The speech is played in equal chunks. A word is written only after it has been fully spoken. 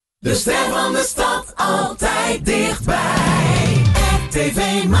De ster van de stad, altijd dichtbij.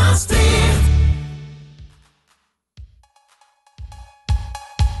 RTV Maastricht.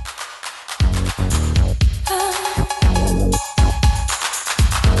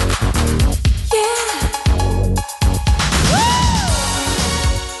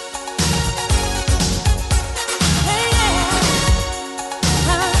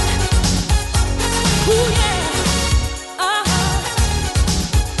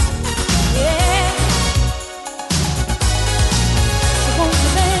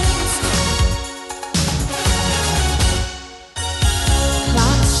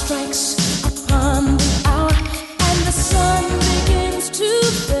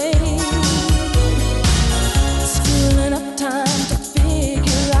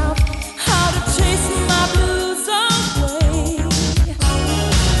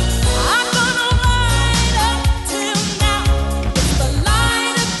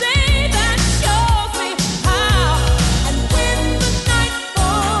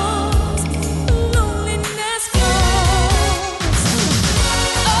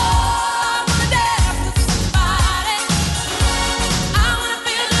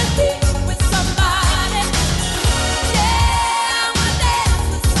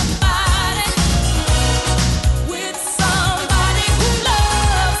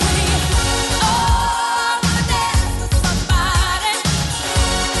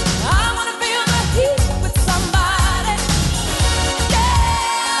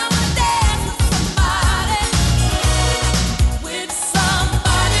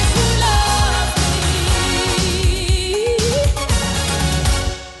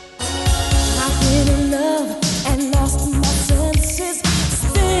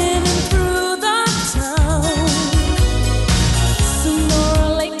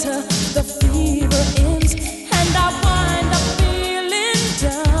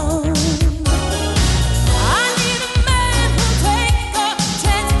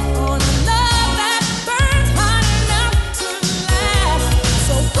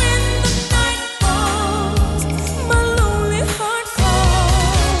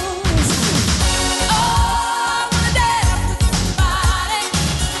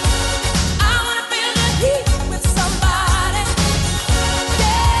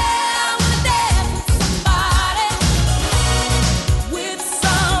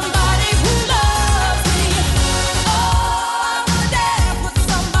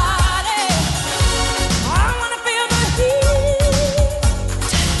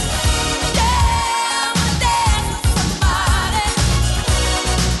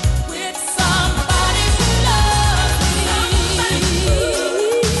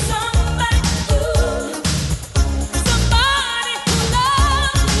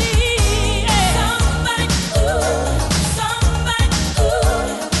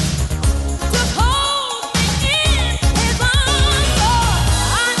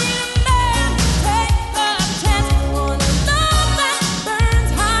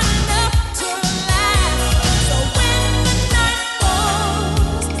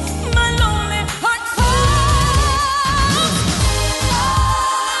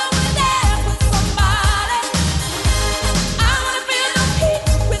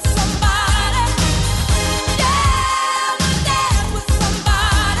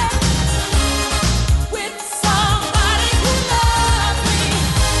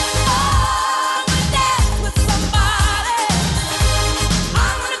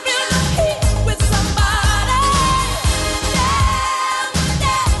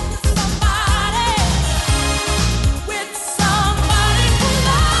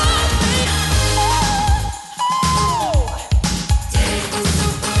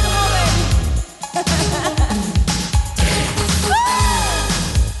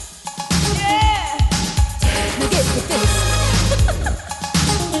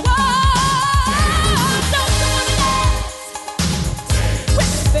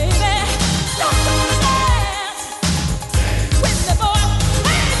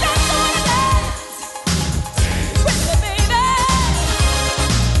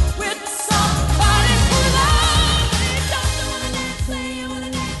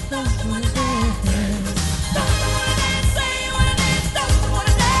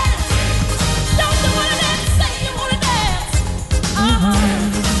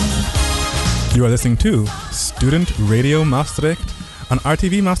 You are listening to Student Radio Maastricht on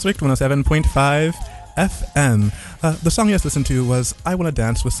RTV Maastricht 107.5 FM. The song you just listened to was I Wanna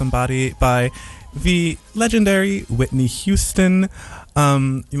Dance With Somebody by the legendary Whitney Houston.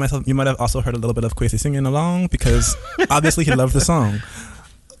 You might have also heard a little bit of Kwesi singing along because obviously he loved the song.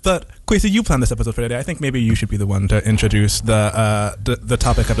 But Kwesi, you planned this episode for today. I think maybe you should be the one to introduce the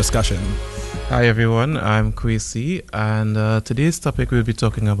topic of discussion. Hi everyone, I'm Kwesi, and today's topic we'll be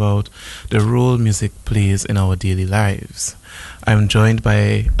talking about the role music plays in our daily lives. I'm joined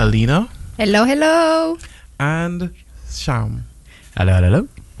by Alina. Hello, hello. And Sham. Hello, hello.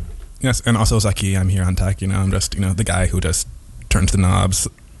 Yes, and also Zaki. I'm here on tech. I'm just the guy who just turns the knobs,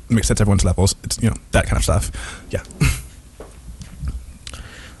 sets everyone's levels. It's that kind of stuff. Yeah.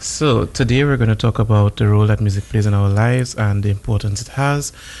 So today we're going to talk about the role that music plays in our lives and the importance it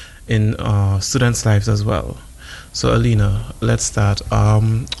has in students' lives as well. So Alina, let's start.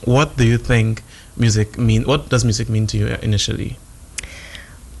 What do you think music mean? What does music mean to you initially?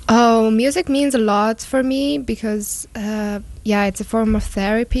 Oh, music means a lot for me because, it's a form of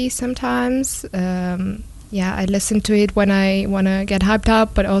therapy sometimes. I listen to it when I want to get hyped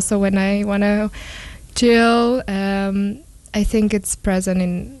up, but also when I want to chill. I think it's present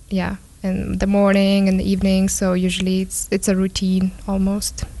in the morning and the evening. So usually it's a routine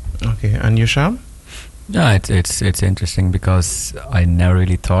almost. Okay, and you, Sham? Yeah, it's interesting because I never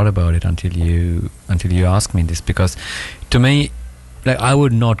really thought about it until you asked me this. Because to me, like, I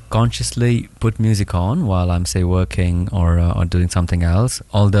would not consciously put music on while I'm, say, working or doing something else.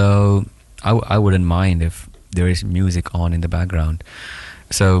 Although I wouldn't mind if there is music on in the background.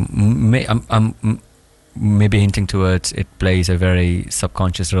 So I'm maybe hinting towards it plays a very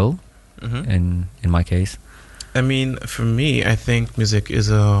subconscious role in my case. I mean, for me, I think music is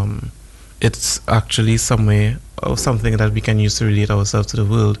it's actually some way or something that we can use to relate ourselves to the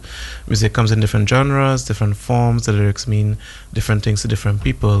world. Music comes in different genres, different forms. The lyrics mean different things to different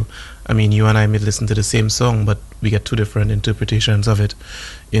people. I mean, you and I may listen to the same song, but we get two different interpretations of it.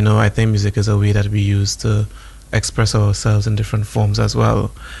 I think music is a way that we use to express ourselves in different forms as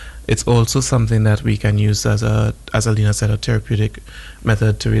well. It's also something that we can use as Alina said, a therapeutic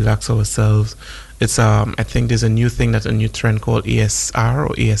method to relax ourselves. It's I think there's a new trend called ASR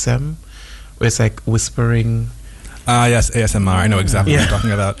or ASM, where it's like whispering. Yes, ASMR. I know exactly what you're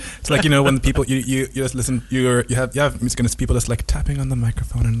talking about. It's like when people you just listen, you have music and it's people just like tapping on the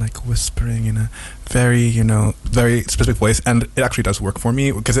microphone and like whispering in a very very specific voice, and it actually does work for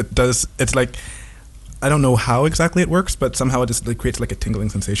me because it's like, I don't know how exactly it works, but somehow it just creates like a tingling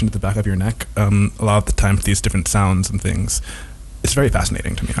sensation at the back of your neck. A lot of the time, these different sounds and things. It's very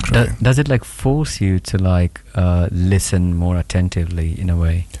fascinating to me, actually. Does it like force you to listen more attentively in a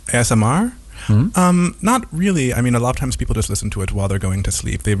way? ASMR? Not really. I mean, a lot of times people just listen to it while they're going to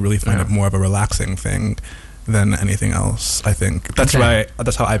sleep. They really find it more of a relaxing thing than anything else, I think. That's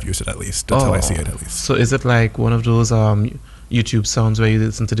that's how I've used it, at least. That's how I see it, at least. So is it like one of those YouTube sounds where you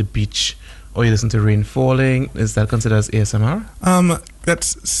listen to the beach or you listen to rain falling? Is that considered as ASMR?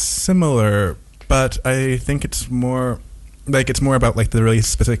 That's similar, but I think it's more about like the really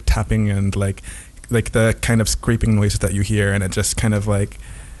specific tapping and like the kind of scraping noises that you hear, and it just kind of like,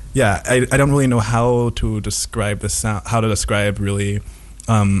 I don't really know how to describe the sound, how to describe really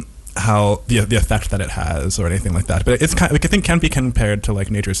how the effect that it has or anything like that. But it's kind of, I think, can be compared to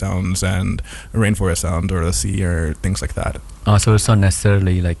like nature sounds and a rainforest sound or the sea or things like that. So it's not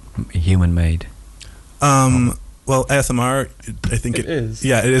necessarily like human made. Well, ASMR, I think it is.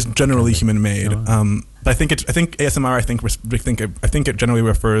 Yeah, it is generally human made. But I think ASMR. I think it generally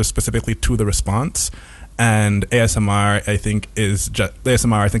refers specifically to the response. And ASMR, I think, is just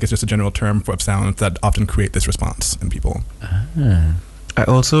a general term of sounds that often create this response in people. I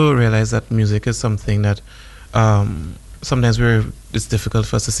also realize that music is something that sometimes it's difficult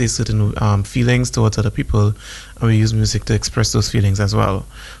for us to say certain feelings towards other people, and we use music to express those feelings as well.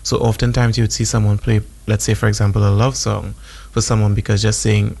 So oftentimes you would see someone play, let's say for example, a love song for someone, because just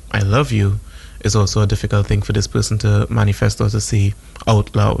saying "I love you" is also a difficult thing for this person to manifest or to say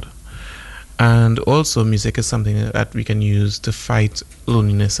out loud. And also music is something that we can use to fight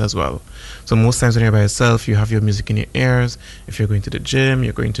loneliness as well. So most times when you're by yourself, you have your music in your ears. If you're going to the gym,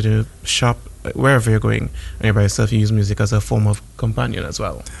 you're going to the shop, wherever you're going, and you're by yourself, you use music as a form of companion as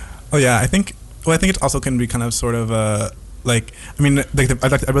well. Oh yeah, I think it also can be kind of sort of I really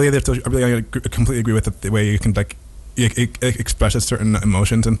completely agree with the way you can like it expresses certain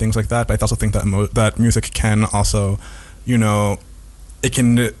emotions and things like that. But I also think that that music can also, it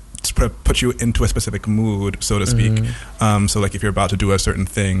can put you into a specific mood, so to speak. So like if you're about to do a certain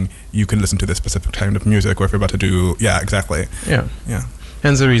thing, you can listen to this specific kind of music, or if you're about to do exactly.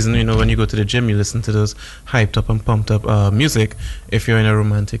 Hence the reason, when you go to the gym, you listen to those hyped up and pumped up music. If you're in a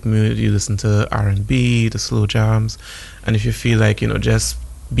romantic mood, you listen to R&B, the slow jams. And if you feel like, just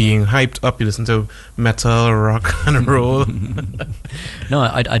being hyped up, you listen to metal, rock, and roll. No,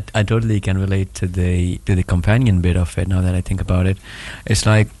 I totally can relate to the companion bit of it. Now that I think about it, it's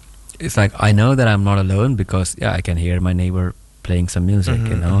like I know that I'm not alone because I can hear my neighbor playing some music.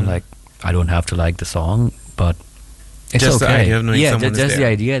 You know, like I don't have to like the song, but it's Just the okay. idea of knowing someone is just the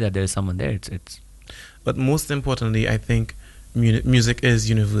there. idea that there's someone there. It's But most importantly, I think music is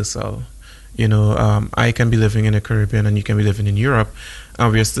universal. You know, I can be living in the Caribbean and you can be living in Europe,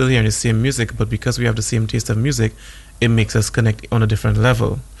 and we are still hearing the same music, but because we have the same taste of music, it makes us connect on a different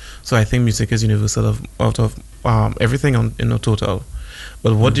level. So I think music is universal out of everything in a total.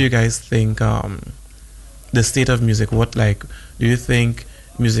 But what do you guys think, the state of music, do you think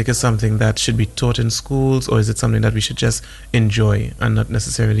music is something that should be taught in schools, or is it something that we should just enjoy and not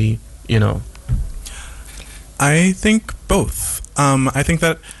necessarily, I think both. I think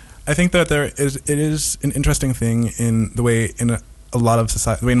that it is an interesting thing in the way in a lot of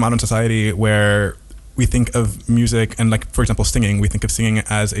society, the way in modern society, where we think of music and, like, for example, singing. We think of singing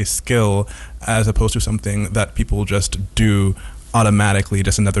as a skill, as opposed to something that people just do automatically,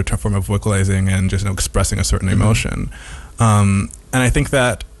 just another form of vocalizing and just expressing a certain emotion. And I think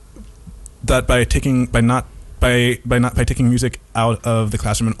that by taking music out of the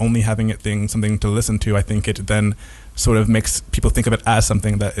classroom and only having it something to listen to, I think it then sort of makes people think of it as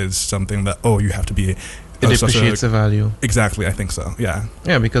something that you have to be. It appreciates the value. Exactly, I think so. Yeah.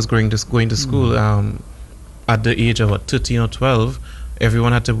 Yeah, because going to school at the age of 13 or 12,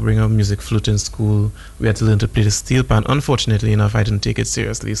 everyone had to bring a music flute in school. We had to learn to play the steel pan. Unfortunately enough, I didn't take it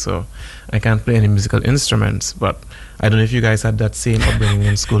seriously, so I can't play any musical instruments. But I don't know if you guys had that same upbringing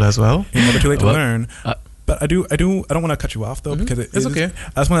in school as well. You're never too late to Well, Learn. But I don't want to cut you off though, because It's okay.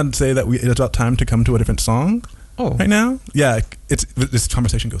 I just wanted to say that it's about time to come to a different song. Oh, Right now, this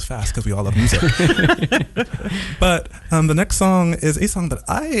conversation goes fast because we all love music. But the next song is a song that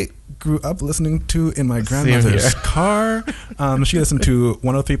I grew up listening to in my grandmother's car. She listened to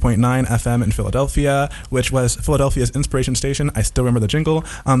 103.9 FM in Philadelphia, which was Philadelphia's inspiration station. I still remember the jingle.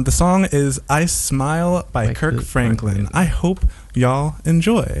 The song is "I Smile" by Kirk Franklin. I hope y'all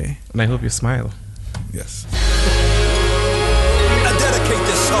enjoy. and I hope you smile. Yes. I dedicate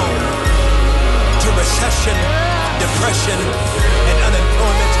this song to recession, depression, and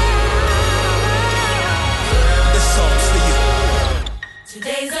unemployment. This song's for you.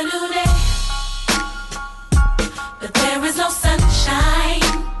 Today's a new day, but there is no sunshine.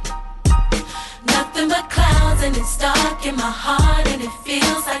 Nothing but clouds, and it's dark in my heart, and it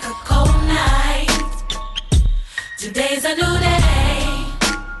feels like a cold night. Today's a new day,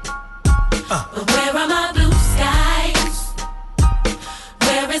 but where are my blue skies?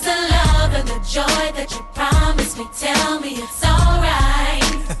 Where is the love and the joy that you promised me? Tell me it's alright.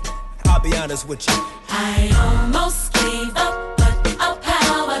 I'll be honest with you. I almost gave up, but a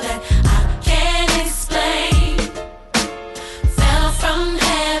power that I can't explain fell from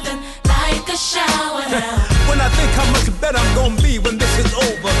heaven like a shower now. When I think how much better I'm gonna be when this is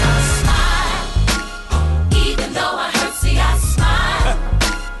over. I smile, even though I hurt, see I smile.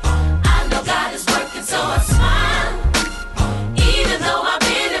 I know God is working, so I smile. Even though I've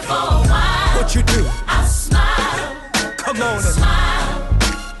been here for a while, What you do? I smile, Come on and smile.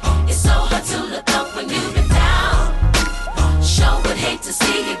 It's so hard to look up when you've been down. Sure would hate to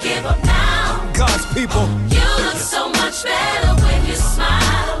see you give up now. God's people. You look so much better when you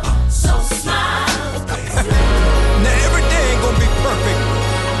smile. So smile. Now every day ain't gonna be perfect,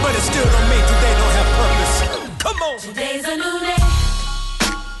 but it still don't mean today don't have purpose. Come on. Today's a new day,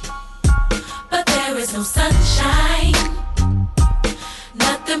 but there is no sunshine.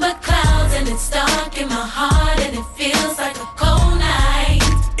 Nothing but clouds, and it's dark in my heart, and it feels like a cold night.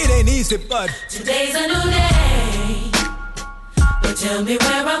 It ain't easy, but Today's a new day, but tell me,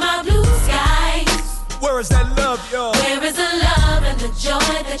 where are my blue skies? where is that love, y'all? Where is the love and the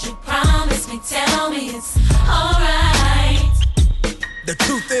joy that you promised me? Tell me it's alright. The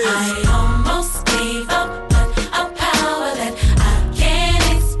truth is, I almost gave up, but a power that I can't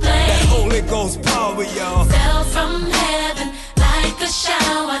explain that Holy Ghost power, y'all. fell from heaven like a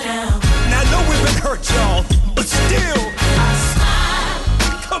shower down. Now I know we've been hurt, y'all, but still, I smile,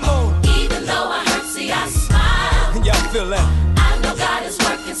 come on. even though I hurt, see I smile. Y'all feel that? I know God is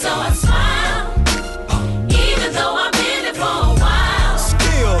working, so I smile. Even though I've been here for a while,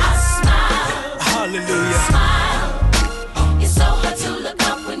 Still, I smile, hallelujah. smile. It's so hard to look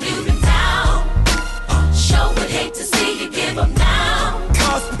up when you've been down. Sure would hate to see you give up now.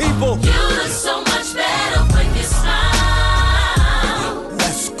 God's people, You look so much better when you smile.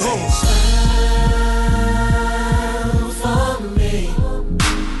 let's go. Smile for me.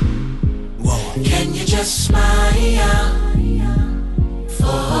 Whoa. Can you just smile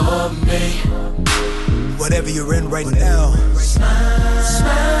for Whatever you're in right now, Smile,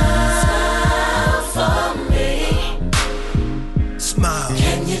 smile for me. smile.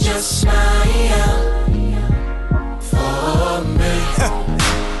 Can you just smile for me?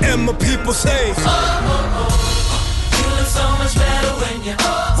 And my people say, You look so much better when you.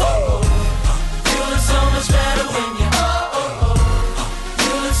 You look so much better when you.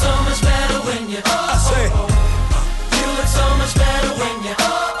 You look so much better when you. I say, You look so much better when you.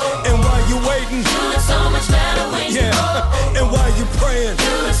 and while you waiting, You look so much better when you. yeah, and while you praying,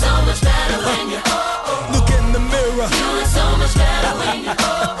 You look so much better when you. look in the mirror. You look so much better when you.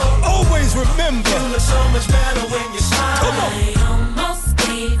 Always remember, You look so much better when you smile. Come on. I almost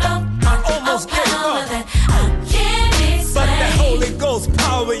gave up. I almost gave Power up, that I can't but that explain. Holy Ghost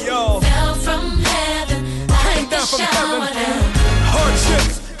power, y'all, Fell from heaven came like down a from shower heaven. down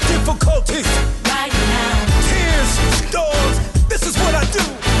Hardships, difficulties, right now. tears, storms. This is what I do.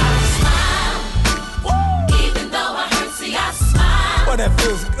 I smile, even though I hurt. See, I smile. But that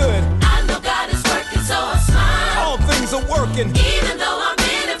feels good. I know God is working, so I smile. All things are working. Even though I've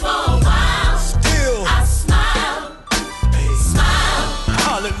been it for a while, Still, I smile, smile.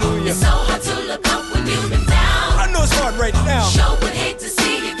 hallelujah. It's so hard to look up when you've been down. I know it's hard right now Sure would hate to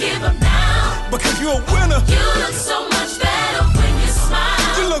see you give up now. because you're a winner. You look so much better when you smile.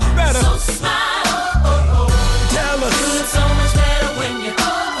 You look better. So smile. Dallas, You look so much better when you.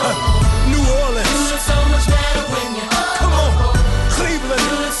 New You Orleans, look so much better when you. come on, You Cleveland,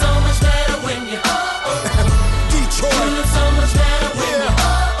 look so much better when you. You Detroit, look so much better when you.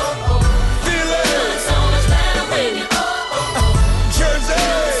 yeah, You Philly, look so much better when you. Jersey,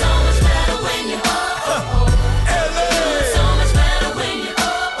 So much better when you. LA. So much better when you.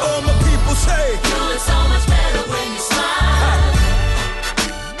 All my people say, You look so much better when you smile.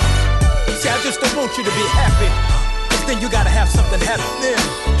 see, I just don't want you to be happy, cause then you gotta have something happening.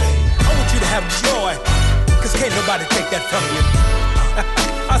 I want you to have joy, cause can't nobody take that from you.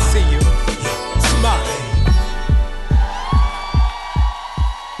 I see you. Smile.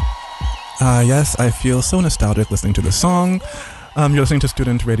 Yes, I feel so nostalgic listening to the song. You're listening to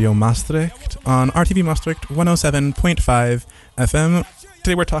Student Radio Maastricht on RTV Maastricht 107.5 FM.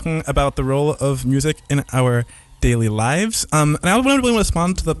 Today we're talking about the role of music in our daily lives. And I want to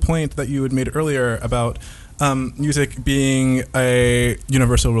respond to the point that you had made earlier about music being a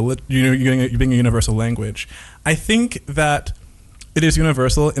universal being a universal language. I think that it is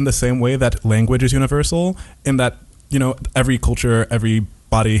universal in the same way that language is universal, in that, you know, every culture,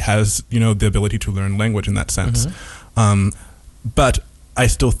 everybody has, you know, the ability to learn language in that sense. But I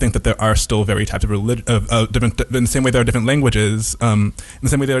still think that there are still very types of different, in the same way there are different languages, in the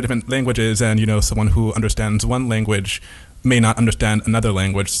same way there are different languages, and, you know, someone who understands one language may not understand another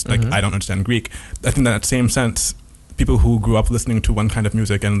language, like I don't understand Greek. I think in that same sense, people who grew up listening to one kind of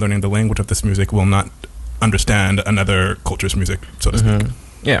music and learning the language of this music will not understand another culture's music, so to speak.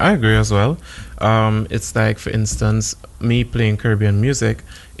 Yeah, I agree as well. It's like, for instance, me playing Caribbean music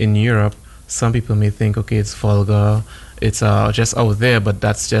in Europe, some people may think, okay, it's vulgar, it's just out there, but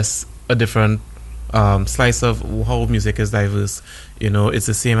that's just a different slice of how music is diverse. You know, it's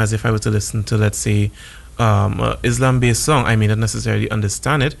the same as if I were to listen to, let's say, Islam-based song. I may not necessarily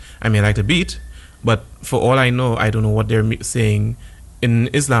understand it. I may like the beat, but for all I know, I don't know what they're saying in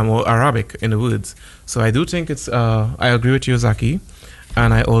Islam or Arabic in the words. So I do think it's, I agree with you, Zaki.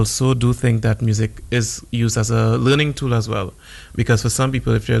 And I also do think that music is used as a learning tool as well. Because for some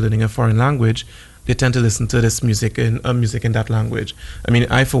people, if they're learning a foreign language, they tend to listen to this music in that language. I mean,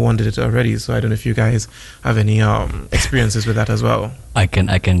 I for one did it already, so I don't know if you guys have any experiences with that as well. I can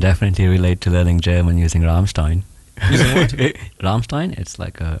definitely relate to learning German using Rammstein. Using what? Rammstein, it's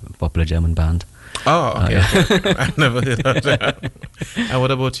like a popular German band. Oh, okay. Okay. I've never heard of that. And what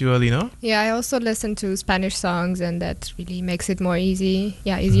about you, Alina? Yeah, I also listen to Spanish songs, and that really makes it more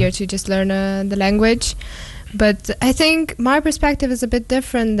easier to just learn the language. But I think my perspective is a bit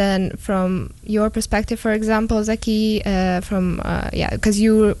different than from your perspective, for example, Zaki, because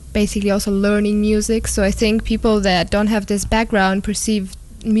you're basically also learning music. So I think people that don't have this background perceive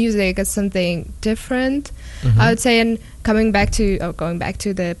music as something different. I would say, and going back to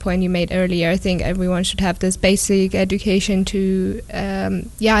the point you made earlier, I think everyone should have this basic education to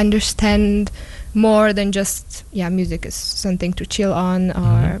understand more than just music is something to chill on,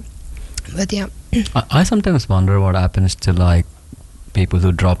 or but yeah. I sometimes wonder what happens to like people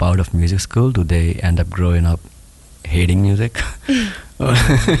who drop out of music school. Do they end up growing up hating music?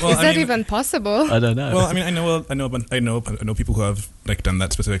 Well, Is I that mean, even possible? I don't know. Well, I mean, I know people who have like done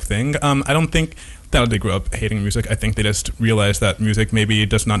that specific thing. I don't think that they grew up hating music. I think they just realized that music maybe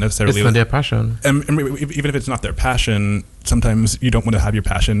does not necessarily. It's not their passion. And even if it's not their passion, sometimes you don't want to have your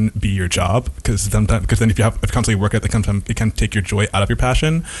passion be your job because then if you constantly work at it, sometimes it can take your joy out of your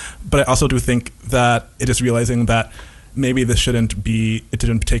passion. But I also do think that it is realizing that maybe it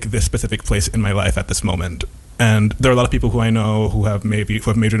shouldn't take this specific place in my life at this moment. And there are a lot of people who I know who have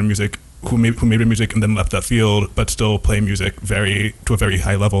majored in music, who majored in music and then left that field, but still play music to a very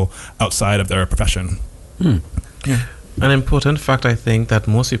high level outside of their profession. Yeah. An important fact I think that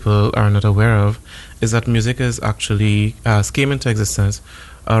most people are not aware of is that music is actually came into existence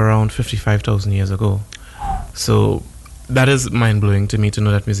around 55,000 years ago. So that is mind-blowing to me to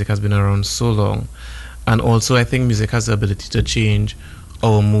know that music has been around so long. And also I think music has the ability to change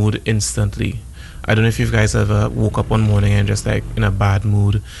our mood instantly. I don't know if you guys ever woke up one morning and just like in a bad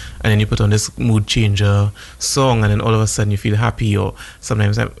mood, and then you put on this mood changer song, and then all of a sudden you feel happy. Or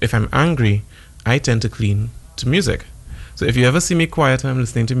sometimes if I'm angry, I tend to clean to music. So if you ever see me quiet and I'm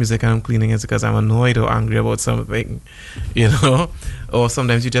listening to music and I'm cleaning, it's because I'm annoyed or angry about something, you know. Or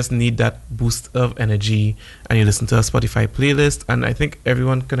sometimes you just need that boost of energy and you listen to a Spotify playlist. And I think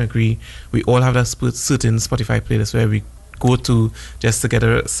everyone can agree we all have that certain Spotify playlist where we go to just to get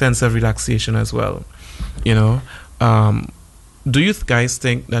a sense of relaxation as well, you know. Do you guys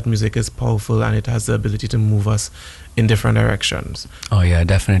think that music is powerful and it has the ability to move us in different directions? Oh yeah,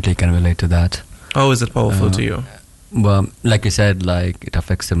 definitely can relate to that. How is it powerful to you? Well, like you said, like it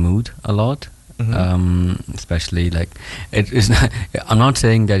affects the mood a lot. Especially like it is not, I'm not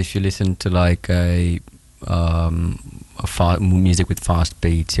saying that if you listen to like music with fast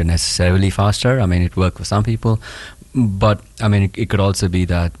beats you're necessarily faster. I mean, it works for some people, but I mean it could also be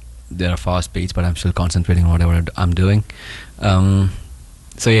that there are fast beats but I'm still concentrating on whatever I'm doing.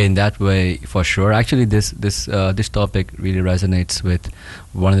 So yeah, in that way, for sure. Actually, this topic really resonates with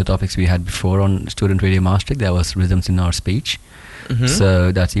one of the topics we had before on Student Radio Maastricht. There was rhythms in our speech.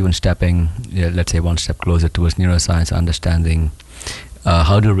 So that's even stepping, let's say, one step closer towards neuroscience, understanding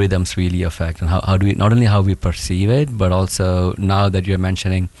how do rhythms really affect, and how do we, not only how we perceive it, but also now that you're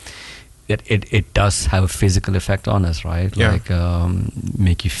mentioning that it does have a physical effect on us, right? Yeah. Like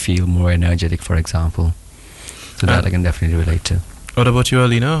make you feel more energetic, for example. So that I can definitely relate to. What about you,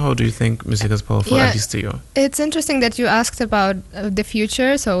 Alina? How do you think music is powerful, at least to you? It's interesting that you asked about the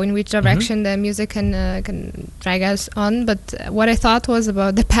future, so in which direction the music can drag us on. But what I thought was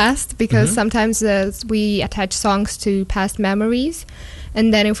about the past, because sometimes we attach songs to past memories,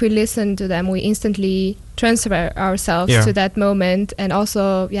 and then if we listen to them, we instantly transfer ourselves to that moment, and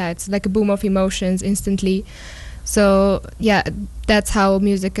also, it's like a boom of emotions instantly. So, that's how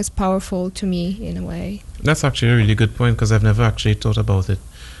music is powerful to me, in a way. That's actually a really good point, because I've never actually thought about it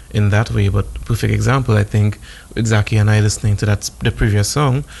in that way. But perfect example, I think, with Zaki and I listening to the previous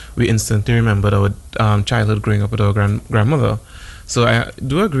song, we instantly remembered our childhood growing up with our grandmother. So I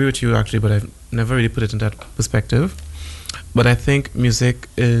do agree with you, actually, but I've never really put it in that perspective. But I think music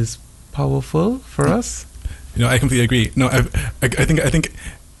is powerful for us. You know, I completely agree. No, I think.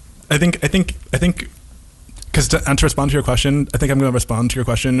 Because to respond to your question, I think I'm going to respond to your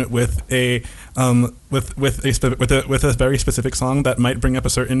question with a very specific song that might bring up a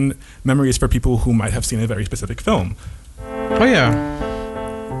certain memories for people who might have seen a very specific film. Oh yeah.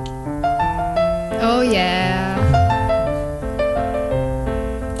 Oh yeah.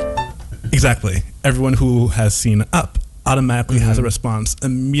 Exactly. Everyone who has seen Up automatically has a response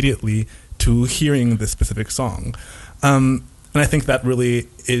immediately to hearing this specific song. And I think that really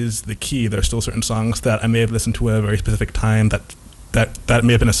is the key. There are still certain songs that I may have listened to at a very specific time that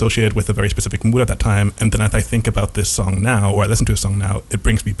may have been associated with a very specific mood at that time. And then if I think about this song now, or I listen to a song now, it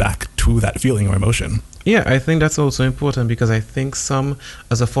brings me back to that feeling or emotion. Yeah, I think that's also important, because I think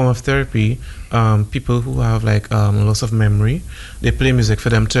as a form of therapy, people who have like loss of memory, they play music for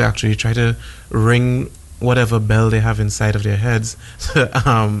them to actually try to ring whatever bell they have inside of their heads to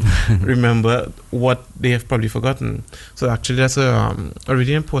remember what they have probably forgotten. So actually that's a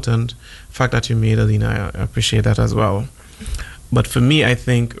really important fact that you made, Alina. I appreciate that as well. But for me, I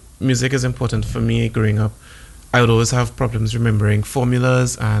think music is important. For me, growing up, I would always have problems remembering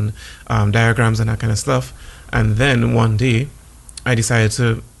formulas and diagrams and that kind of stuff. And then one day, I decided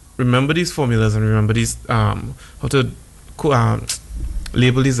to remember these formulas and remember these how to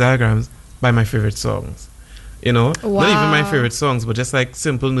label these diagrams by my favorite songs. You know, not even my favorite songs, but just like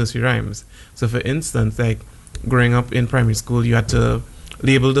simple nursery rhymes. So for instance, like growing up in primary school, you had to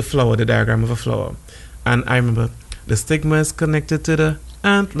label the diagram of a flower. And I remember the stigma is connected to the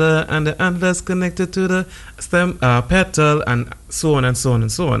antler, and the antler's connected to the stem petal, and so on and so on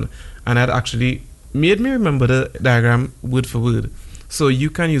and so on. And that actually made me remember the diagram word for word. So you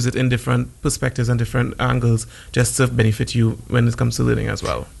can use it in different perspectives and different angles just to benefit you when it comes to learning as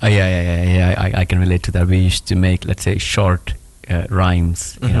well. Yeah. I can relate to that. We used to make, let's say, short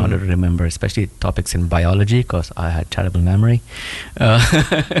rhymes in order to remember, especially topics in biology, because I had terrible memory.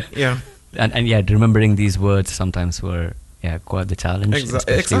 Yeah. And yeah, remembering these words sometimes were quite the challenge,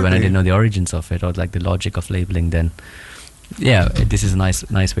 especially when I didn't know the origins of it or like the logic of labeling. Then, this is a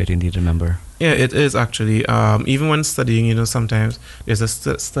nice way to indeed remember. Yeah, it is actually. Even when studying, sometimes there's a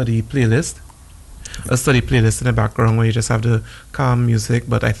study playlist in the background where you just have the calm music.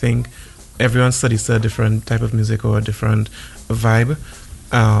 But I think everyone studies a different type of music or a different vibe.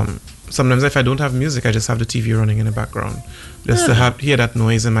 Sometimes if I don't have music, I just have the TV running in the background, just to hear that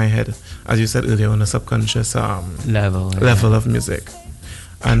noise in my head, as you said earlier, on a subconscious level of music.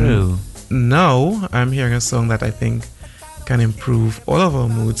 And True. now I'm hearing a song that I think can improve all of our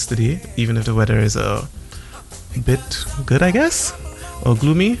moods today, even if the weather is a bit good, I guess, or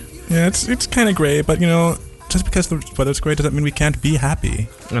gloomy. Yeah, it's kind of gray, but just because the weather's great doesn't mean we can't be happy.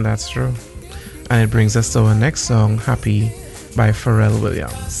 And that's true. And it brings us to our next song, Happy by Pharrell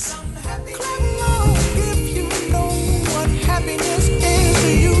Williams.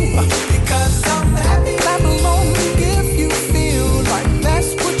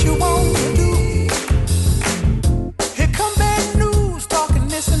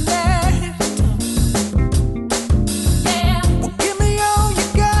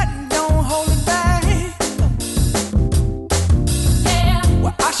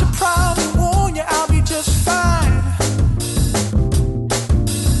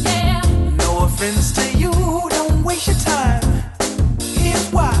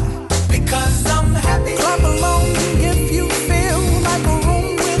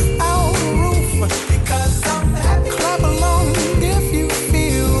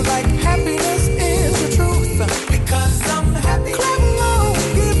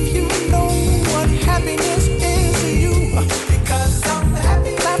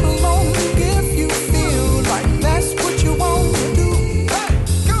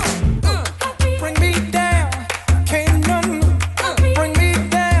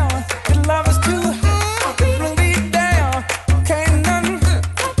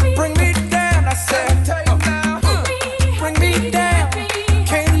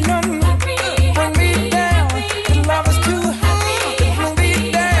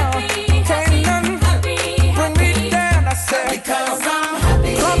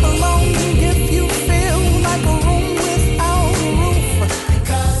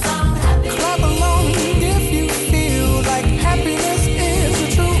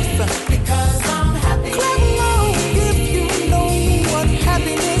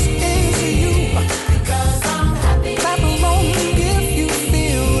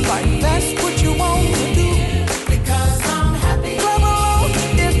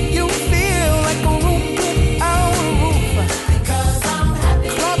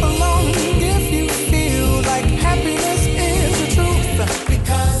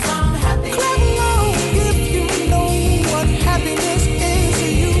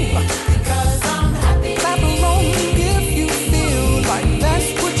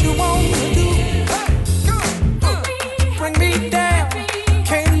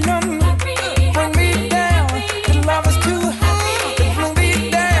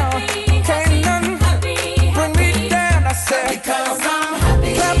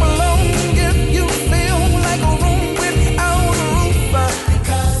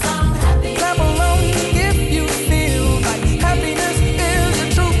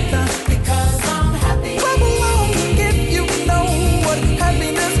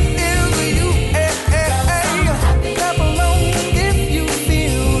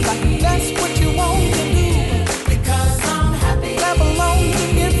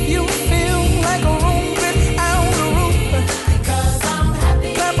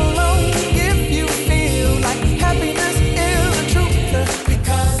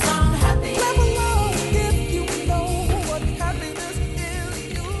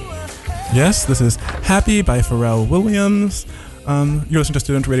 Yes, this is Happy by Pharrell Williams. You're listening to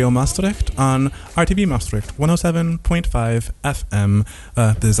Student Radio Maastricht on RTV Maastricht 107.5 FM.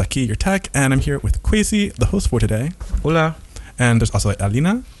 This is Aki, your tech, and I'm here with Kwesi, the host for today. Hola. And there's also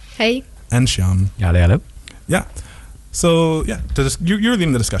Alina. Hey. And Shyam. Hello. Yeah. So, yeah, you're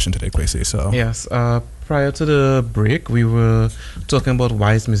leading the discussion today, Kwesi. So. Yes. Prior to the break, we were talking about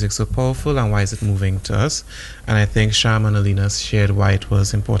why is music so powerful and why is it moving to us. And I think Shyam and Alina shared why it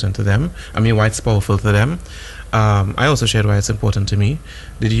was important to them. I mean, why it's powerful to them. I also shared why it's important to me.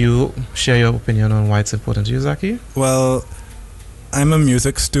 Did you share your opinion on why it's important to you, Zaki? Well, I'm a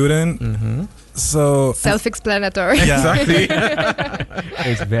music student, Mm-hmm. so Self-explanatory. yeah, Exactly.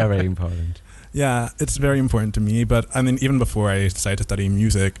 It's very important. yeah, it's very important to me. But I mean, even before I decided to study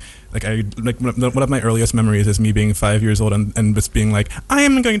music, one of my earliest memories is me being 5 years old and just being like, I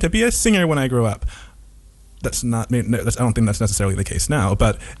am going to be a singer when I grow up. That's not. I don't think that's necessarily the case now.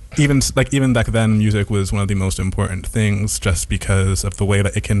 But even back then, music was one of the most important things, just because of the way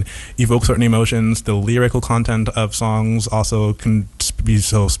that it can evoke certain emotions. The lyrical content of songs also can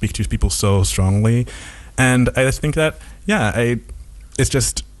speak to people so strongly, and I just think that it's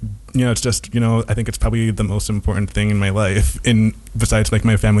just I think it's probably the most important thing in my life. Besides like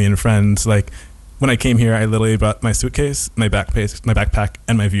my family and friends, like when I came here, I literally brought my suitcase, my backpack,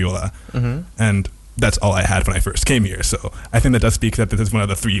 and my viola, Mm-hmm. and that's all I had when I first came here. So I think that does speak that this is one of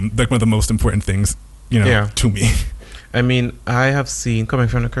the most important things, to me. I mean, I have seen, coming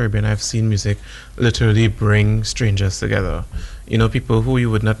from the Caribbean, I've seen music literally bring strangers together. People who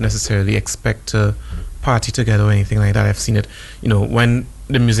you would not necessarily expect to party together or anything like that. I've seen it, when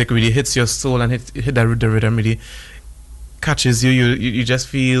the music really hits your soul and hit the rhythm really catches you just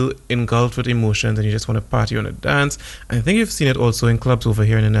feel engulfed with emotions and you just want to party, you want to dance. And I think you've seen it also in clubs over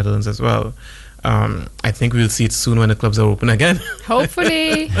here in the Netherlands as well. I think we'll see it soon when the clubs are open again.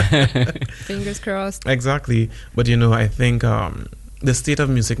 Hopefully. Fingers crossed. Exactly. But I think the state of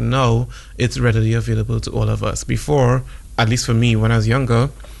music now, it's readily available to all of us. Before, at least for me, when I was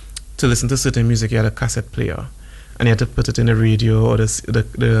younger, to listen to certain music, you had a cassette player. And you had to put it in the radio or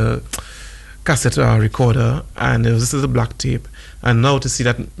the cassette recorder. And this is a black tape. And now to see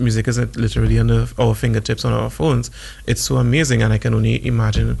that music is literally under our fingertips on our phones, it's so amazing, and I can only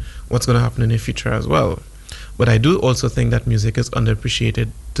imagine what's going to happen in the future as well. But I do also think that music is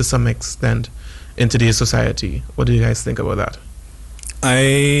underappreciated to some extent in today's society. What do you guys think about that?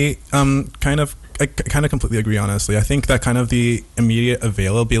 I kind of completely agree, honestly. I think that kind of the immediate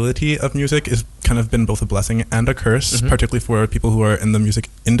availability of music is kind of been both a blessing and a curse, Mm-hmm. particularly for people who are in the music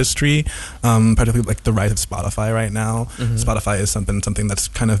industry, particularly like the rise of Spotify right now. Mm-hmm. Spotify is something that's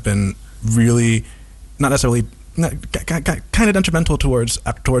kind of been really not necessarily kind of detrimental towards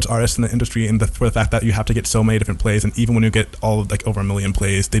artists in the industry, for the fact that you have to get so many different plays, and even when you get all like over 1 million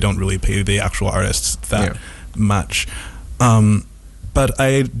plays, they don't really pay the actual artists that much. But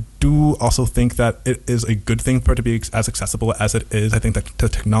I do also think that it is a good thing for it to be as accessible as it is. I think that the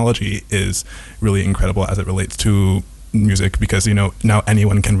technology is really incredible as it relates to music, because now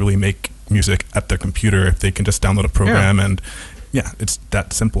anyone can really make music at their computer if they can just download a program, and it's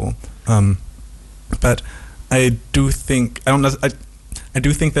that simple. But I do think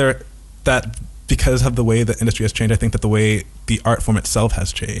that because of the way the industry has changed, I think that the way the art form itself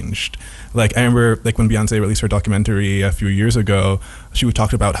has changed. Like I remember, like when Beyonce released her documentary a few years ago, she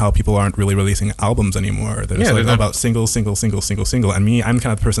talked about how people aren't really releasing albums anymore. They're just about single. And me, I'm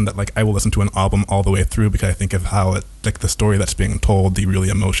kind of the person that like I will listen to an album all the way through, because I think of how it, like the story that's being told, the really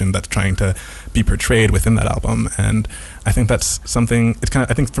emotion that's trying to be portrayed within that album. And I think that's something. It's kind of,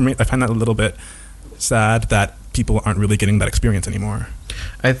 I think for me, I find that a little bit sad that people aren't really getting that experience anymore.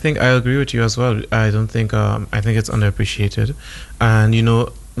 I think I agree with you as well. I don't think I think it's underappreciated. And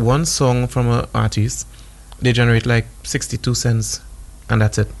one song from an artist, they generate like 62 cents, and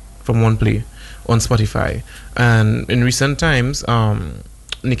that's it, from one play on Spotify. And in recent times,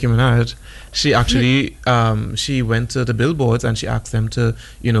 Nicki Minaj, she actually she went to the billboards and she asked them to,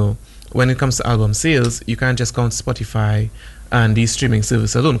 when it comes to album sales, you can't just count Spotify and these streaming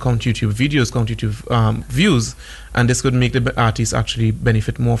services alone, count YouTube videos, count YouTube views, and this could make the artists actually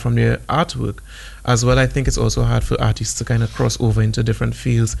benefit more from their artwork. As well, I think it's also hard for artists to kind of cross over into different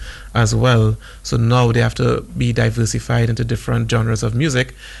fields as well. So now they have to be diversified into different genres of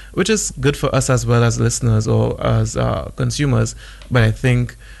music, which is good for us as well as listeners or as consumers. But I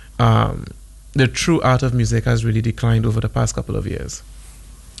think the true art of music has really declined over the past couple of years.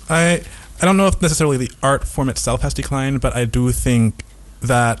 I don't know if necessarily the art form itself has declined, but I do think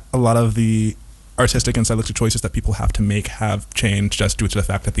that a lot of the artistic and stylistic choices that people have to make have changed just due to the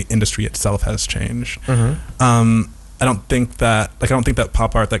fact that the industry itself has changed. Mm-hmm. I don't think that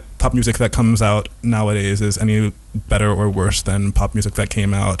pop music that comes out nowadays is any better or worse than pop music that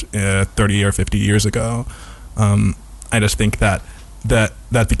came out 30 or 50 years ago. I just think that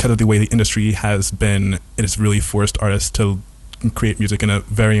because of the way the industry has been, it has really forced artists to create music in a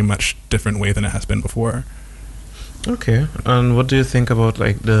very much different way than it has been before. Okay, and what do you think about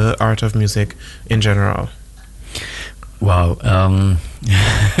like the art of music in general? Wow,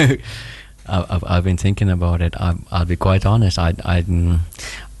 I've been thinking about it. I'll be quite honest. I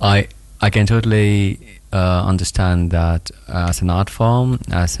can totally understand that as an art form,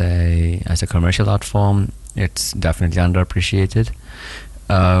 as a commercial art form, it's definitely underappreciated.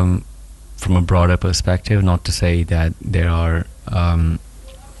 From a broader perspective, not to say that there are,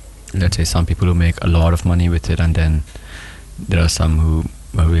 let's say, some people who make a lot of money with it, and then there are some who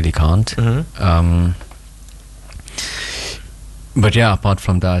really can't. But yeah, apart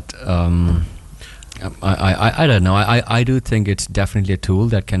from that, I don't know. I do think it's definitely a tool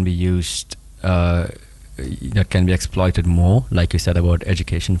that can be used, that can be exploited more, like you said about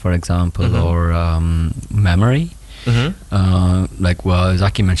education, for example, or memory. Like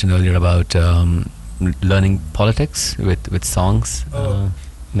Zaki mentioned earlier about learning politics with songs.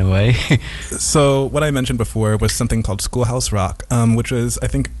 In a way. So what I mentioned before was something called Schoolhouse Rock, which was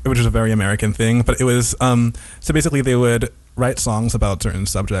a very American thing. But it was so basically they would write songs about certain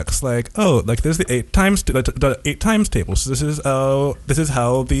subjects, like there's the 8 times table. So this is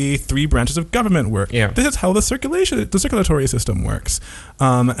how the 3 branches of government work. Yeah. This is how the circulatory system works.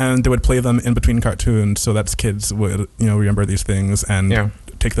 And they would play them in between cartoons so that kids would remember these things and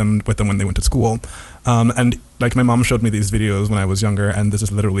take them with them when they went to school. And like my mom showed me these videos when I was younger, and this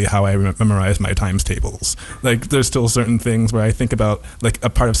is literally how I memorized my times tables. Like there's still certain things where I think about like a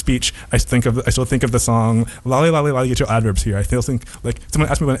part of speech. I still think of the song "Lolly Lolly Lolly." Get your adverbs here. I still think like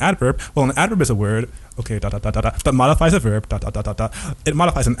someone asked me about an adverb. Well, an adverb is a word. Okay, that modifies a verb. It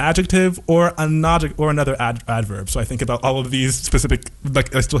modifies an adjective or another adverb. So I think about all of these specific.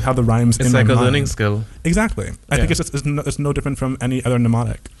 Like I still have the rhymes. It's in like my a mind. learning skill. Exactly. I think it's no different from any other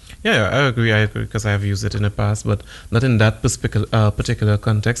mnemonic. Yeah, I agree because I have used it in the past, but not in that particular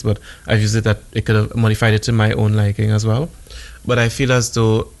context. But I've used it that it could have modified it to my own liking as well. But I feel as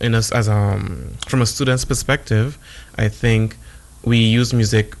though, from a student's perspective, I think we use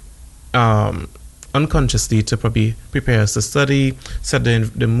music unconsciously to probably prepare us to study, set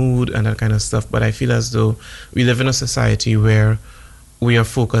the mood, and that kind of stuff. But I feel as though we live in a society where we are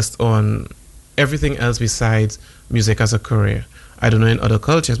focused on everything else besides music as a career. I don't know in other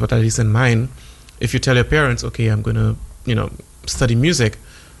cultures, but at least in mine, if you tell your parents, okay, I'm going to, study music,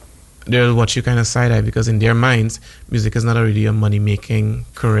 they'll watch you kind of side-eye because in their minds, music is not really a money-making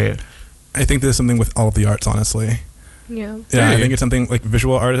career. I think there's something with all of the arts, honestly. Yeah. Yeah, I think it's something like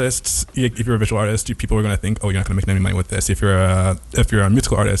visual artists. If you're a visual artist, people are going to think, oh, you're not going to make any money with this. If you're a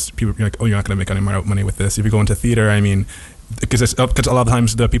musical artist, people are like, oh, you're not going to make any money with this. If you go into theater, I mean, because a lot of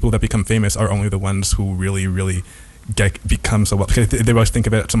times the people that become famous are only the ones who really, really become so well. They always think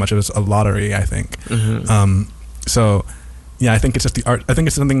of it so much as a lottery, I think. So yeah, I think it's just the art. I think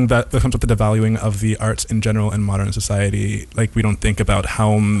it's something that comes with the devaluing of the arts in general in modern society. Like we don't think about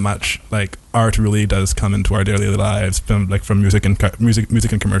how much like art really does come into our daily lives from music and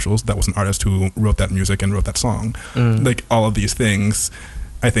commercials. That was an artist who wrote that music and wrote that song. Like all of these things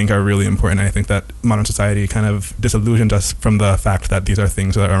I think are really important. I think that modern society kind of disillusioned us from the fact that these are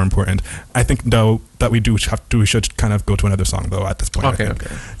things that are important. I think though that we should kind of go to another song though at this point. Okay.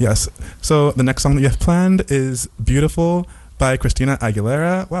 Yes. So the next song that you have planned is "Beautiful" by Christina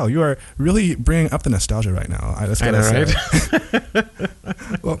Aguilera. Wow, you are really bringing up the nostalgia right now. I just gotta say. Right?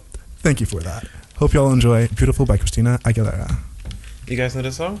 Well, thank you for that. Hope you all enjoy "Beautiful" by Christina Aguilera. You guys know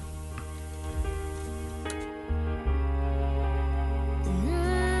this song?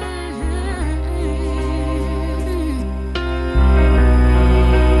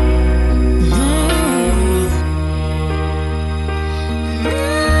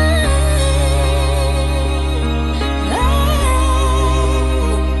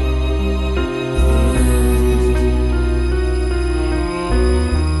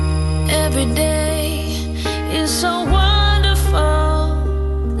 Every day is so wonderful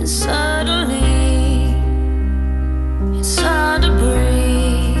and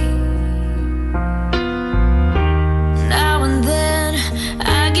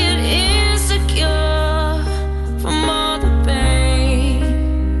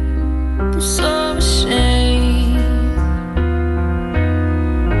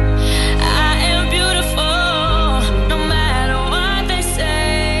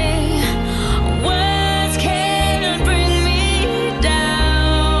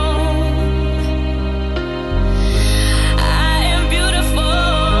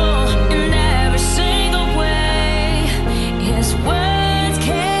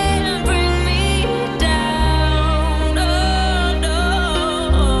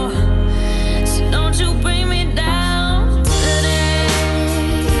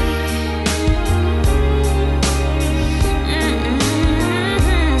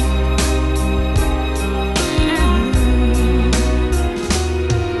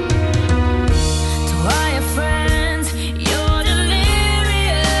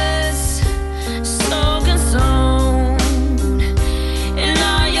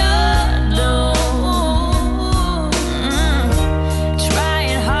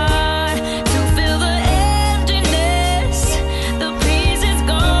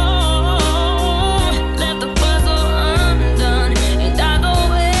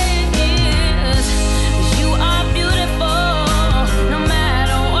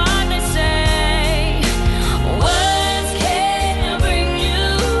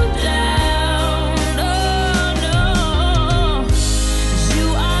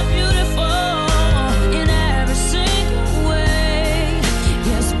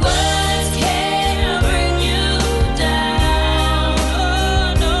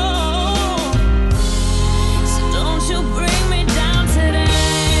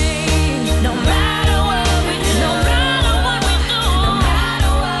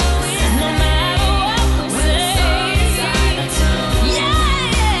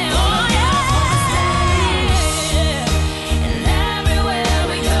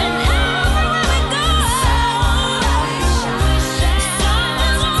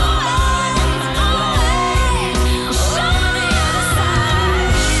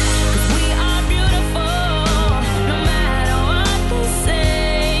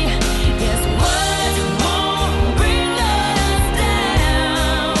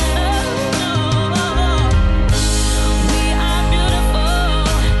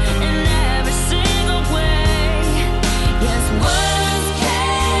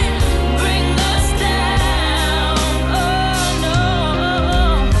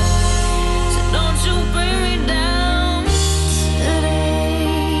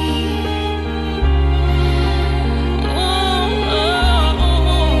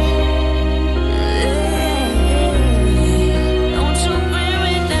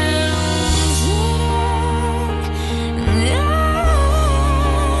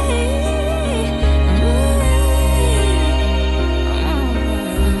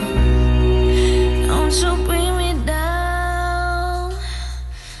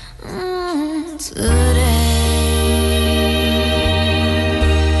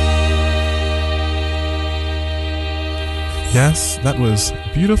Yes, that was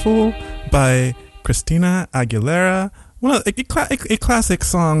Beautiful by Christina Aguilera. One of a classic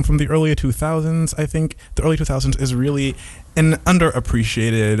song from the early 2000s. I think the early 2000s is really an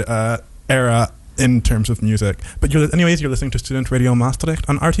underappreciated era in terms of music. But you're listening to Student Radio Maastricht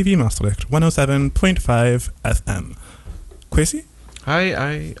on RTV Maastricht 107.5 FM. Kwesi? Hi,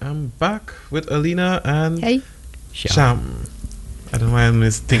 I am back with Alina and Hey. Sham. I don't know why I'm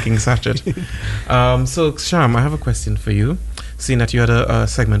thinking Sachet. So, Sham, I have a question for you. Seeing that you had a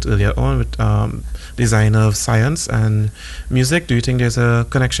segment earlier on with design of science and music, do you think there's a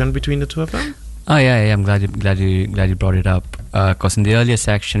connection between the two of them? Oh yeah, I'm glad you brought it up. Because in the earlier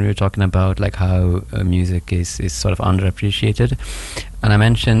section we were talking about like how music is sort of underappreciated, and I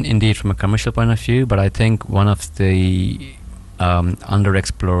mentioned indeed from a commercial point of view, but I think one of the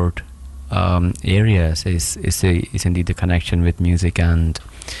underexplored areas is indeed the connection with music and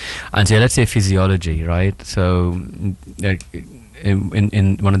so let's say physiology, right? So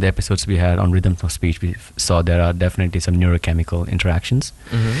in one of the episodes we had on rhythms of speech, we saw there are definitely some neurochemical interactions,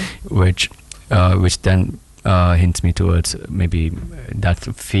 which then hints me towards maybe that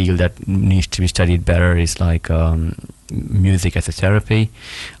field that needs to be studied better is like music as a therapy.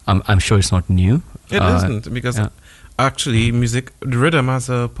 I'm sure it's not new. It isn't, because actually music, the rhythm has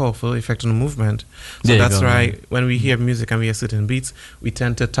a powerful effect on the movement. So that's why when we hear music and we hear certain beats, we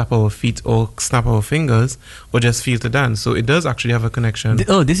tend to tap our feet or snap our fingers or just feel to dance. So it does actually have a connection.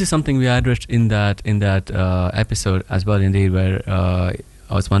 This is something we addressed in that episode as well, indeed, where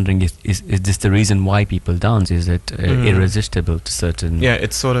I was wondering, is this the reason why people dance? Is it irresistible to certain... Yeah,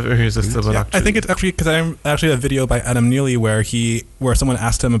 it's sort of irresistible, actually. I think it's actually, because I actually a video by Adam Neely where someone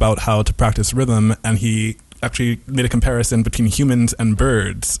asked him about how to practice rhythm, and he actually made a comparison between humans and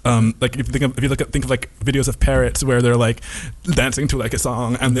birds. Like if you think of like videos of parrots where they're like dancing to like a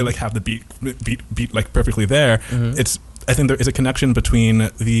song and they like have the beat like perfectly there. I think there is a connection between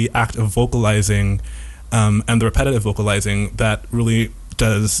the act of vocalizing and the repetitive vocalizing that really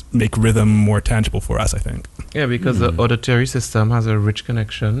does make rhythm more tangible for us, I think. Yeah, because the auditory system has a rich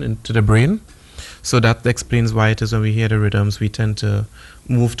connection into the brain. So that explains why it is when we hear the rhythms, we tend to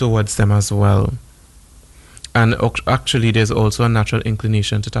move towards them as well. And actually, there's also a natural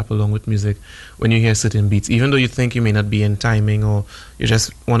inclination to tap along with music when you hear certain beats, even though you think you may not be in timing or you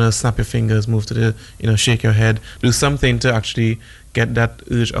just want to snap your fingers, move to the, shake your head, do something to actually get that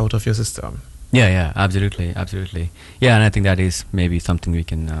urge out of your system. Yeah, absolutely. Yeah, and I think that is maybe something we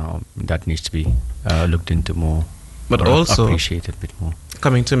can that needs to be looked into more, but also appreciated a bit more.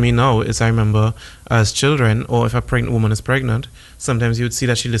 Coming to me now is I remember as children, or if a pregnant woman is pregnant, sometimes you would see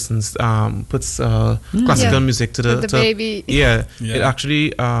that she listens, puts classical music to the baby. Yeah, it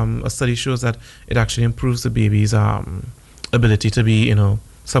actually a study shows that it actually improves the baby's ability to be,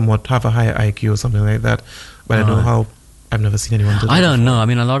 somewhat have a higher IQ or something like that. But I don't know how. I've never seen anyone do that. I don't know. I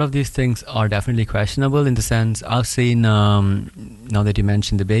mean, a lot of these things are definitely questionable in the sense I've seen, now that you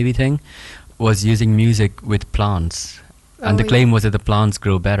mentioned the baby thing, was using music with plants. And the claim was that the plants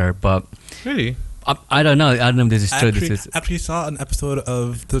grow better, but... Really? I don't know. I don't know if this is true. Actually saw an episode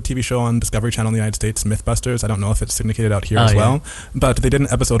of the TV show on Discovery Channel in the United States, Mythbusters. I don't know if it's syndicated out here as well. But they did an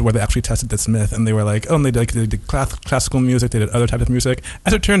episode where they actually tested this myth, and they were like, they did classical music, they did other types of music.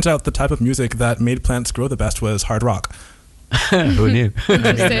 As it turns out, the type of music that made plants grow the best was hard rock. Who knew?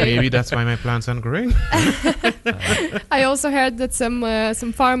 Maybe that's why my plants aren't growing. I also heard that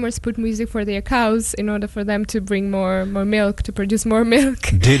some farmers put music for their cows in order for them to bring more milk, to produce more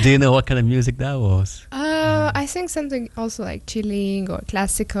milk. Do you know what kind of music that was? I think something also like chilling or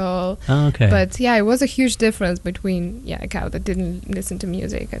classical. Oh, okay. But yeah, it was a huge difference between a cow that didn't listen to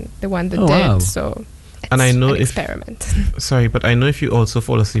music and the one that did. Wow. So it's and I know an experiment. Sorry, but I know if you also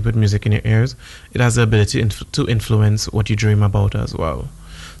fall asleep with music in your ears, it has the ability to influence what you dream about as well.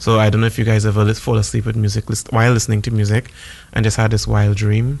 So I don't know if you guys ever fall asleep with music while listening to music and just had this wild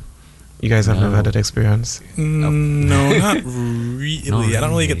dream. You guys have never had that experience? No, not really. I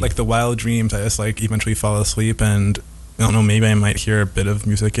don't really get like the wild dreams. I just like eventually fall asleep, and I don't know, maybe I might hear a bit of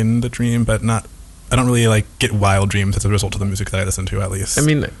music in the dream, but I don't really like get wild dreams as a result of the music that I listen to, at least. I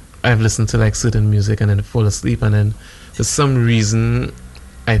mean, I've listened to like certain music and then fall asleep, and then for some reason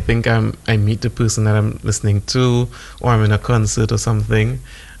I think I meet the person that I'm listening to, or I'm in a concert or something.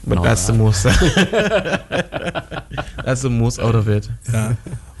 But that's the most that's the most out of it. Yeah.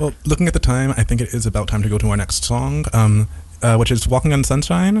 Well, looking at the time, I think it is about time to go to our next song, which is Walking on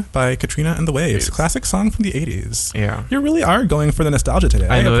Sunshine by Katrina and the Waves. Classic song from the 80s. Yeah. You really are going for the nostalgia today.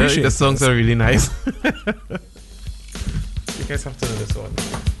 I know, appreciate the songs this. are really nice. You guys have to know this one.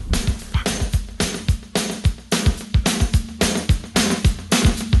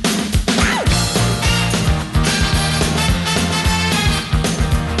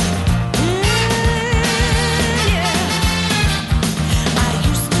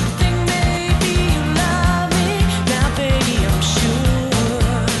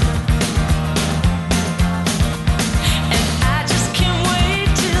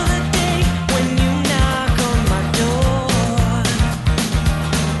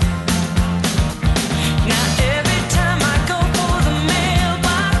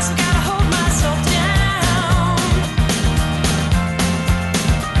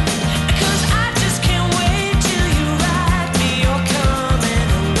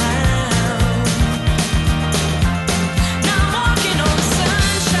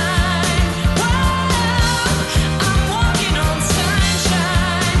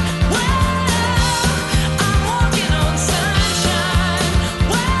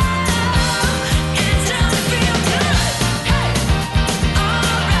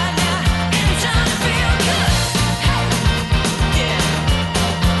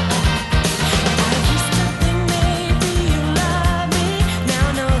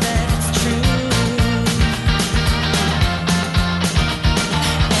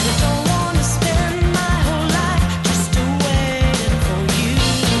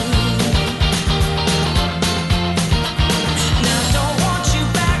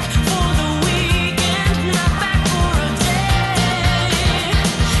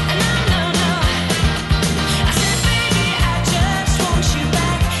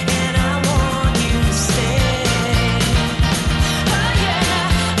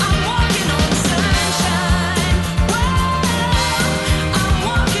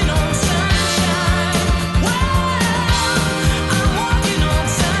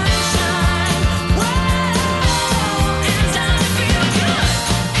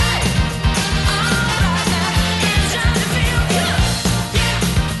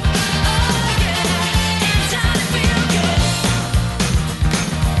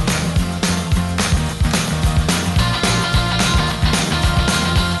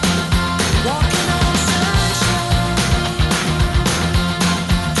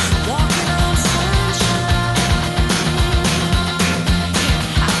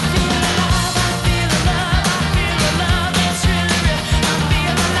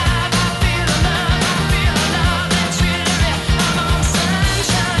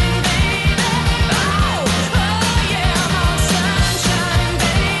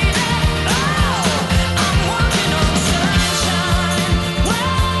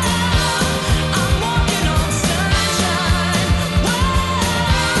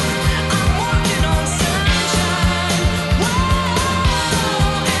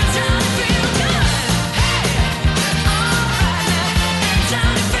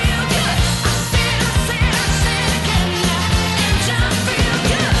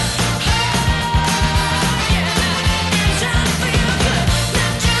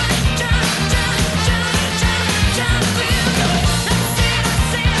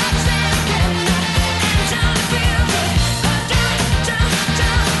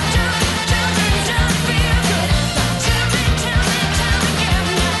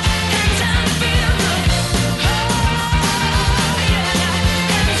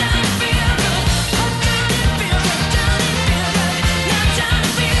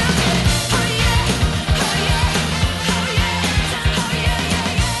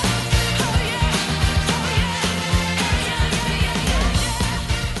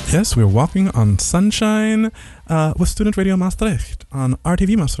 Yes, we're walking on sunshine with Student Radio Maastricht on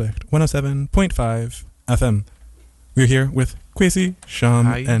RTV Maastricht 107.5 FM. We're here with Kwesi, Sham,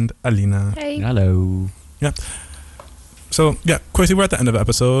 Hi. and Alina. Hey. Hello. So, yeah, Kwesi, we're at the end of the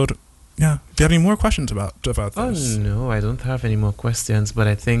episode. Yeah. Do you have any more questions about Oh, this? no, I don't have any more questions, but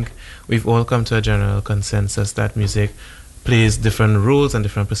I think we've all come to a general consensus that music plays different roles and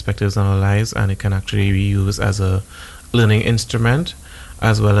different perspectives on our lives, and it can actually be used as a learning instrument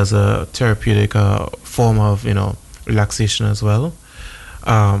as well as a therapeutic form of, relaxation as well.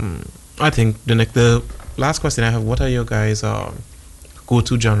 I think the last question I have, what are your guys'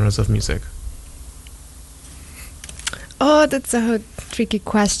 go-to genres of music? Oh, that's a tricky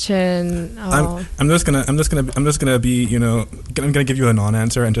question. Oh. I'm just gonna be, I'm gonna give you a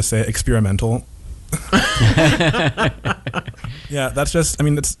non-answer and just say experimental. Yeah, that's just. I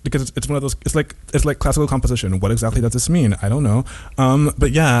mean, it's because it's one of those. It's like classical composition. What exactly does this mean? I don't know.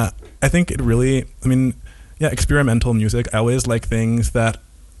 But yeah, I think it really. I mean, yeah, experimental music. I always like things that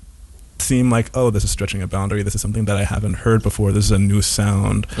seem like, oh, this is stretching a boundary. This is something that I haven't heard before. This is a new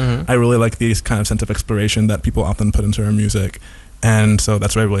sound. Mm-hmm. I really like these kind of sense of exploration that people often put into our music, and so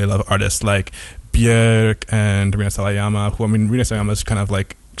that's why I really love artists like Björk and Rina Sawayama. Who, I mean, Rina Sawayama is kind of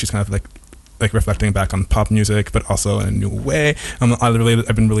like reflecting back on pop music, but also in a new way.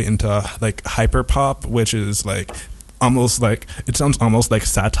 I've been really into like hyper pop, which is like almost like, it sounds almost like a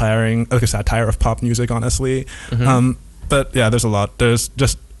satire of pop music, honestly. Mm-hmm. But yeah, there's a lot. There's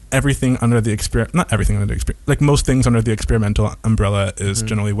just everything under the not everything under the like most things under the experimental umbrella is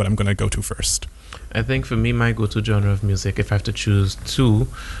generally what I'm going to go to first. I think for me, my go-to genre of music, if I have to choose two,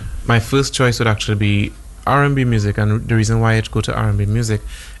 my first choice would actually be R&B music, and the reason why I go to R&B music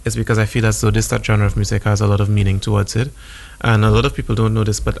is because I feel as though that genre of music has a lot of meaning towards it, and a lot of people don't know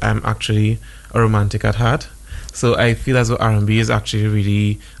this, but I'm actually a romantic at heart, so I feel as though R&B is actually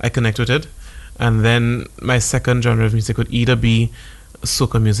really, I connect with it. And then my second genre of music would either be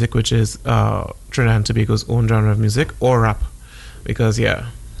soca music, which is Trinidad and Tobago's own genre of music, or rap, because yeah,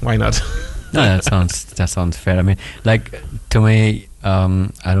 why not? No, that sounds fair. I mean, like, to me,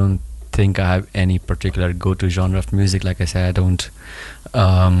 I don't think I have any particular go-to genre of music. Like I said, I don't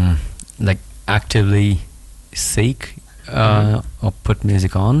like actively seek or put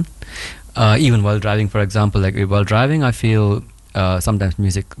music on. Even while driving, for example, like while driving, I feel sometimes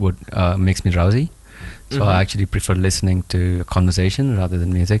music would makes me drowsy. So I actually prefer listening to a conversation rather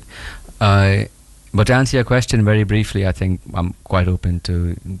than music. But to answer your question very briefly, I think I'm quite open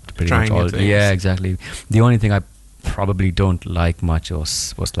to pretty Trying much all. new things. Yeah, exactly. The only thing I probably don't like much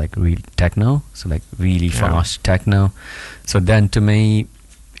was like real techno, so like really fast techno. So then to me,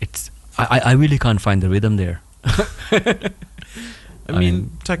 it's I really can't find the rhythm there. I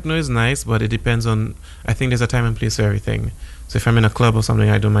mean, techno is nice, but it depends on, I think there's a time and place for everything. So if I'm in a club or something,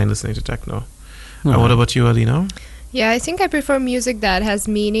 I don't mind listening to techno. What about you, Alina? Yeah, I think I prefer music that has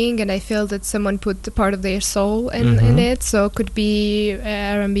meaning, and I feel that someone put a part of their soul in it. So it could be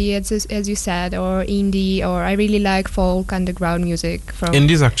R&B, as you said, or indie, or I really like folk underground music.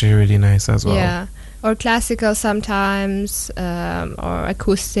 Indie's actually really nice as well. Yeah, or classical sometimes, or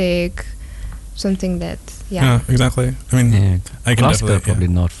acoustic, something that. Yeah, exactly. I mean, Yeah. I can Classical definitely. probably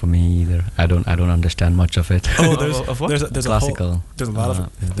not for me either. I don't understand much of it. Oh, Of what? there's Classical. there's a lot of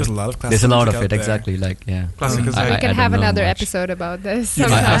classical. There's a lot music of out it, there. exactly. Like, yeah. Classic is We like, can I have don't know another much. episode about this. Yeah,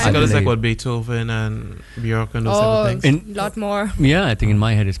 sometime. classical is like believe- what, Beethoven and Björk and those type Oh, of things. a lot more. Yeah, I think in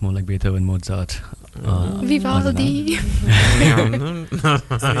my head it's more like Beethoven, Mozart. Vivaldi. I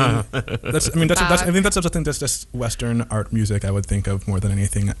think that's something that's just Western art music. I would think of more than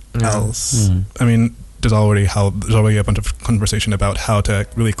anything Yeah. else. Mm. I mean, there's already a bunch of conversation about how to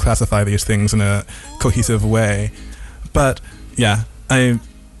really classify these things in a cohesive way. But yeah,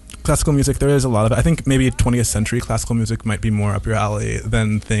 classical music, there is a lot of it. I think maybe 20th century classical music might be more up your alley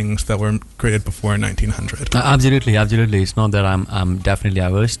than things that were created before 1900. Absolutely. It's not that I'm definitely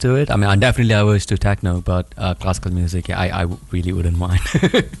averse to it. I mean, I'm definitely averse to techno, but classical music, yeah, I really wouldn't mind.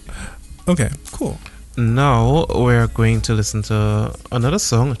 Okay, cool. Now we're going to listen to another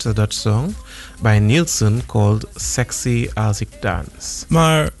song. It's a Dutch song by Nielsen called Sexy Als Ik Dans.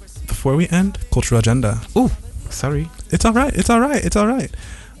 Maar before we end, cultural agenda. Oh, sorry. It's all right.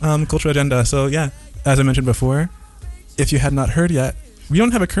 Cultural agenda. So yeah, as I mentioned before, if you had not heard yet, we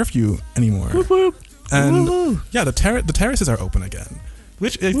don't have a curfew anymore. Whoop, whoop. And Woo-hoo. yeah, the terraces are open again,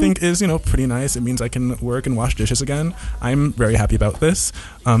 which I think is pretty nice. It means I can work and wash dishes again. I'm very happy about this.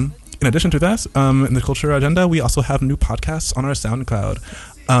 In addition to that, in the cultural agenda, we also have new podcasts on our SoundCloud.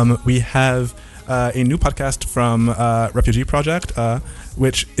 We have a new podcast from Refugee Project,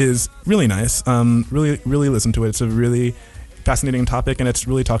 which is really nice. Really listen to it. It's a really fascinating topic, and it's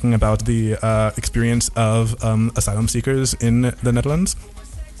really talking about the experience of asylum seekers in the Netherlands.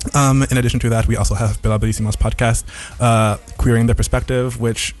 In addition to that, we also have Bella Bellissimo's podcast, Queering Their Perspective,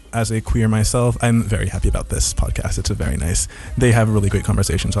 which, as a queer myself, I'm very happy about this podcast. It's a very nice. They have really great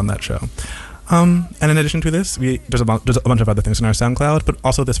conversations on that show. And in addition to this, there's a bunch of other things in our SoundCloud, but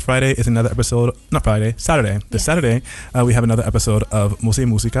also this Friday is another episode, Saturday. This Saturday, we have another episode of Muse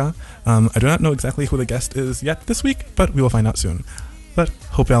Musica. I do not know exactly who the guest is yet this week, but we will find out soon. But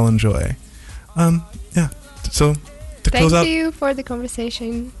hope y'all enjoy. So to close out. Thank you for the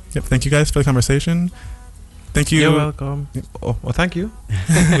conversation. Yep, thank you guys for the conversation. Thank you. You're welcome. Oh, well, thank you.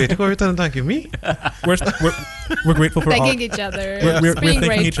 Wait, go return and thank you. Me? We're grateful for Thanking all. each other. We're Being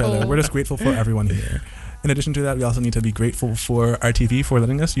thanking each grateful. other. We're just grateful for everyone here. In addition to that, we also need to be grateful for RTV for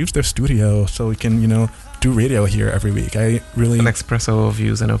letting us use their studio so we can, do radio here every week. I really And express our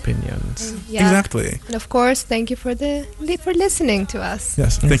views and opinions. Yeah. Exactly. And of course, thank you for listening to us.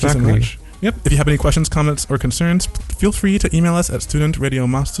 Yes, thank you so Exactly. much. Yep. If you have any questions, comments, or concerns, feel free to email us at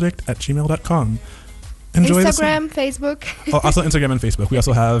studentradiomaastricht@gmail.com. Enjoy Instagram, Facebook. Also Instagram and Facebook. We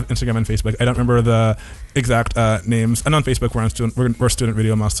also have Instagram and Facebook. I don't remember the exact names. And on Facebook, we're Student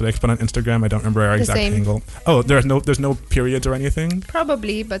Radio Maastricht, but on Instagram, I don't remember our The exact same. handle. Oh, there's no periods or anything.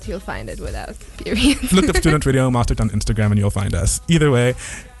 Probably, but you'll find it without periods. Look up Student Radio Maastricht on Instagram and you'll find us. Either way,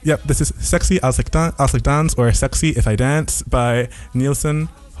 yep. This is Sexy als ik dans or Sexy If I Dance by Nielsen.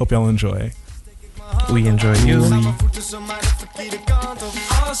 Hope y'all enjoy. We enjoy you.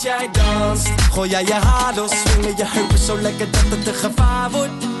 Als jij danst, gooi jij je haar los, swingen je heupen zo lekker dat het een gevaar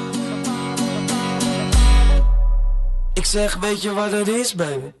wordt. Ik zeg, weet je wat het is,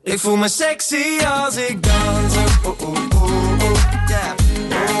 baby? Ik voel me sexy als ik dans. Oh, oh, oh, oh, yeah.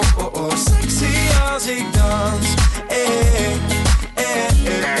 Oh, oh, oh, sexy als ik dans.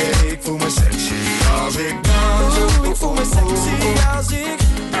 Ik voel me sexy als ik dans. Ik voel me sexy als ik.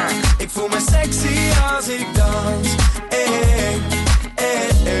 Ik voel me sexy als ik dans.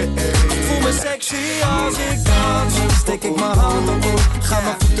 Ik voel me sexy als ik dans. Steek ik mijn hand op, ga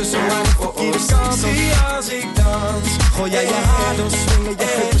mijn voeten zo aan de verkeerde kant. Sexy als ik dans. Gooi jij je haar door, swingen je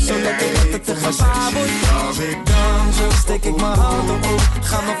heupen zo lekker dat het te gevaar wordt. Als ik dans, steek ik mijn hand op,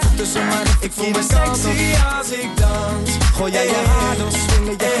 ga mijn voeten zo aan de verkeerde kant. Ik voel me sexy als ik dans. Gooi jij je haar door,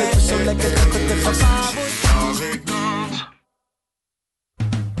 swingen je heupen zo lekker dat het te gevaar wordt. Als ik dans.